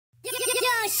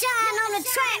Shine on the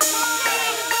track.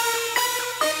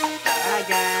 I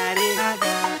got it. I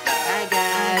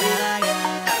got it.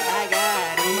 I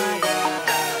got it. I got it.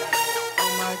 Oh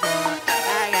my God.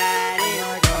 I got it.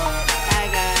 I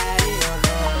got it.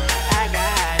 I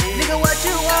got it. Nigga, what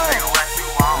you want?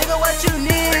 Nigga, what you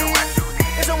need?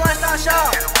 It's a one-stop shop.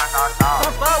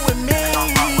 Come fuck with me.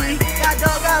 Got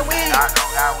dope, got weed.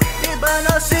 Big but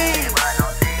no seeds.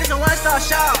 It's a one-stop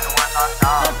shop.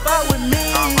 Come fuck with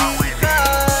me.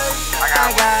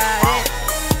 I got it.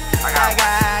 I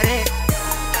got it.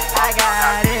 I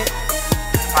got it.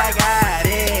 I got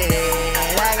it.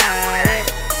 I got it.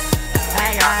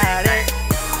 I got it.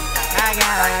 I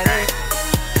got it.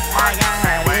 I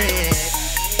got it.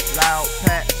 Loud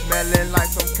pack, smelling like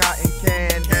some cotton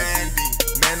candy.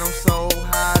 Man, I'm so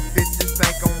high, bitches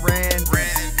think I'm Randy.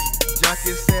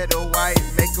 Junkie said the white,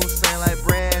 make them sing like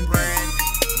Brandy.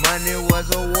 Money was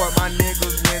a war, my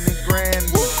niggas winning Grammy.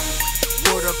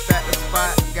 Put up at the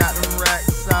spot, got them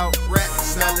racks out.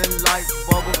 Smelling like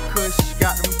bubble kush,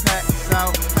 got them packs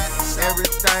out.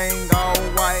 Everything all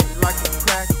white like a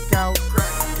crack house.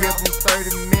 Give them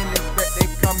 30 minutes, bet they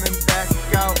coming back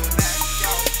out.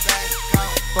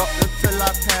 Fuck them till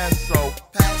I pass out.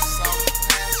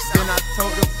 Then I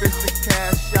told the bitch to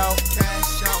cash out.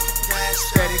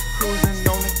 Steady cruising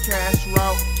on the cash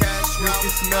route. You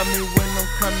can smell me when I'm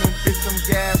coming, bitch, I'm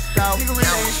gassed out. Nigga really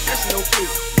ain't stressing no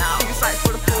cake. Nigga sight for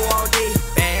the floor all day.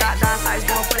 Got down sights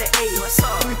going for the A. What's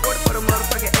up? 340 for the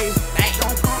motherfucking A.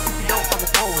 Don't pump if you don't fuck a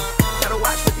phone. Gotta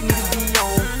watch what you niggas be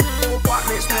on. Whole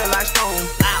apartment smell like stone.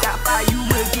 Got fire, you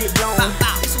will get blown.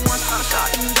 It's a one-stop shop,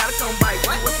 you ain't gotta come bite.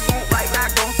 What you want right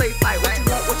now, gon' say fight. What you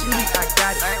want, what you need, I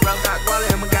got it. Got Guala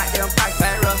in my goddamn pipe.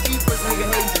 Keep pussy nigga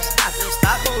hate, just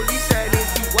stop. Police said they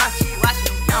keep watching.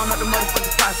 Count up the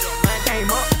motherfucking profit. Came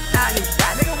up, now you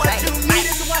got it. Nigga, what you need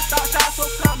is a one-stop shop, so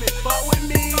come and fuck with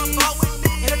me.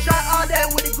 In the trap all day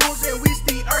with the goons and we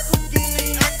still earth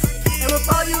again. And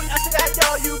before you answer that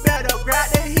door, you better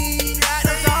grab the heat.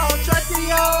 Cause I don't trust the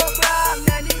old block,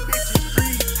 man, these bitches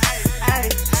free. Ay,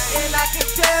 and I can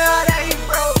tell that he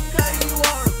broke, cause he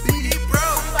wanna be.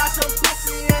 Buy some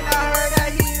pussy and I heard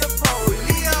that he the police.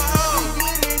 We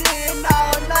get it in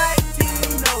all night,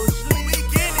 team no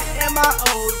sleep. And my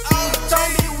OG told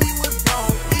me we was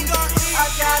gon' eat. I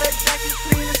got a junkie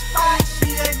clean the spot,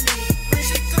 she a neat.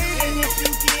 And if you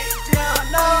get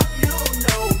down up, you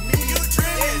know me.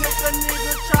 And if a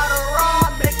nigga try to rob,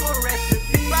 make a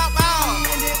recipe.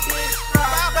 And if it's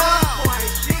strapped up, boy,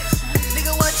 shit sweet.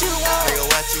 Nigga, what you want?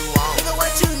 Nigga,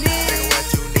 what you need?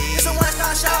 It's a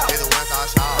one-stop shop.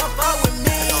 Come fuck with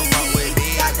me.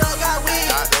 Got dope, got weed.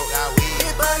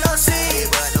 Big but no seeds.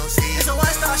 It's a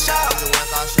one-stop shop.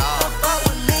 Come fuck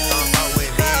with me.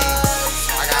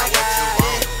 I got it.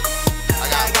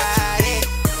 I got it. I got it.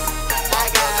 I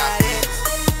got it.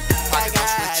 I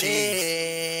got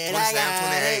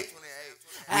it.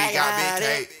 We got big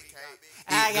cake.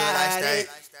 Eat good like steak.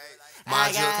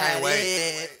 My jill can't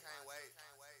wait.